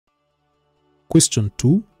Question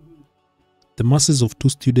 2. The masses of two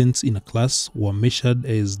students in a class were measured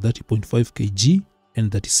as 30.5 kg and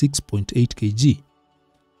 36.8 kg.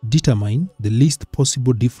 Determine the least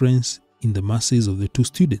possible difference in the masses of the two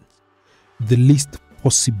students. The least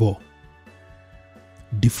possible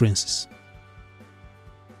differences.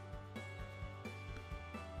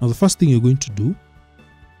 Now the first thing you're going to do,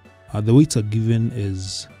 the weights are given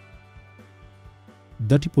as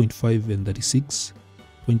 30.5 and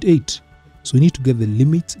 36.8. So we need to get the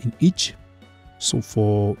limits in each. So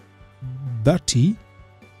for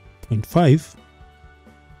 30.5,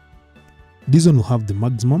 this one will have the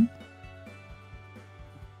maximum,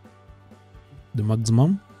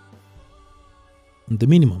 and the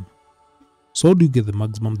minimum. So how do you get the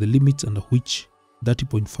maximum? The limits under which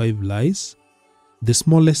 30.5 lies. The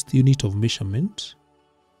smallest unit of measurement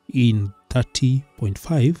in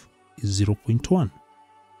 30.5 is 0.1.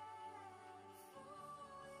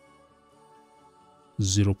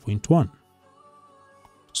 0.1.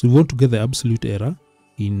 So we want to get the absolute error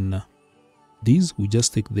in these. We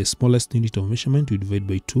just take the smallest unit of measurement, we divide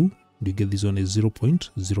by 2, you get this one as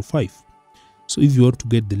 0.05. So if you want to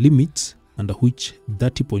get the limits under which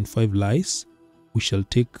 30.5 lies, we shall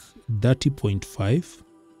take 30.5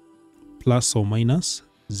 plus or minus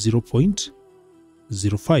 0.05.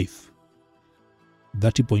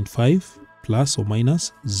 30.5 plus or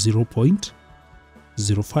minus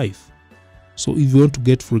 0.05. So if you want to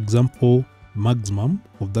get, for example, maximum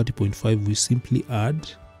of 30.5, we simply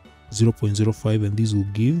add 0.05 and this will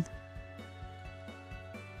give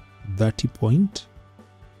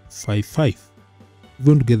 30.55. If we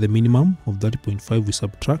want to get the minimum of 30.5, we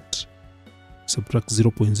subtract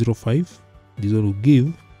 0.05. This one will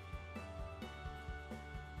give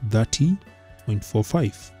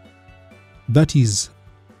 30.45. That is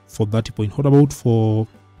for 30 point. What about for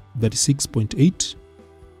 36.8?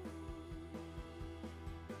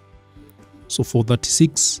 So for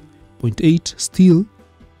 36.8, still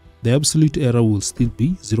the absolute error will still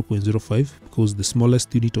be 0.05 because the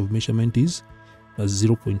smallest unit of measurement is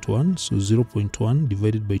 0.1. So 0.1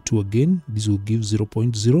 divided by 2 again, this will give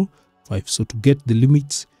 0.05. So to get the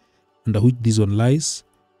limits under which this one lies,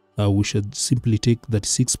 we should simply take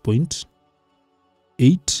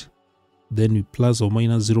 36.8, then we plus or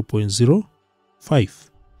minus 0.05.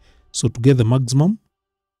 So to get the maximum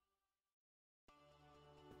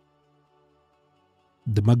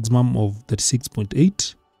of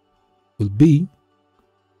 36.8 will be,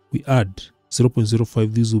 we add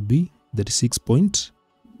 0.05, this will be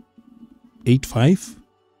 36.85.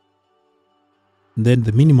 Then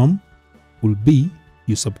the minimum will be,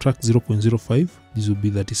 you subtract 0.05, this will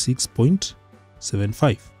be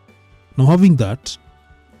 36.75. Now having that,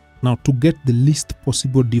 now to get the least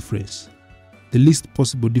possible difference,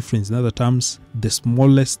 in other terms, the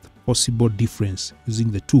smallest possible difference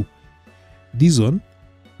using the two, this one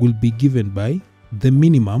will be given by the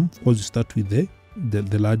minimum. Of course, you start with the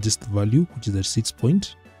largest value, which is at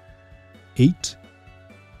 6.8.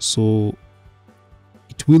 So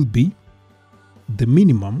it will be the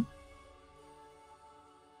minimum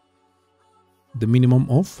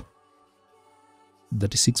of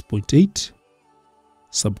 36.8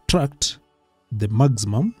 subtract the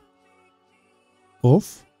maximum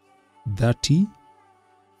of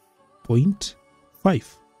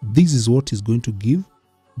 30.5. This is what is going to give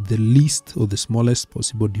the least or the smallest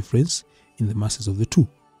possible difference in the masses of the two.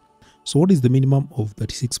 So what is the minimum of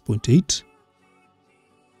 36.8?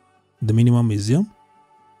 The minimum is here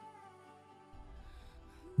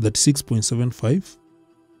 36.75.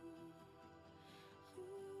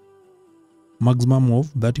 Maximum of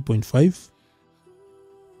 30.5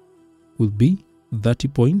 will be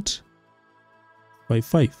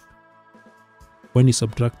 30.55. When you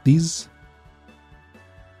subtract these,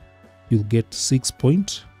 you'll get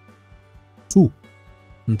 6.2.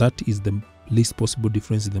 And that is the least possible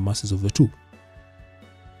difference in the masses of the two.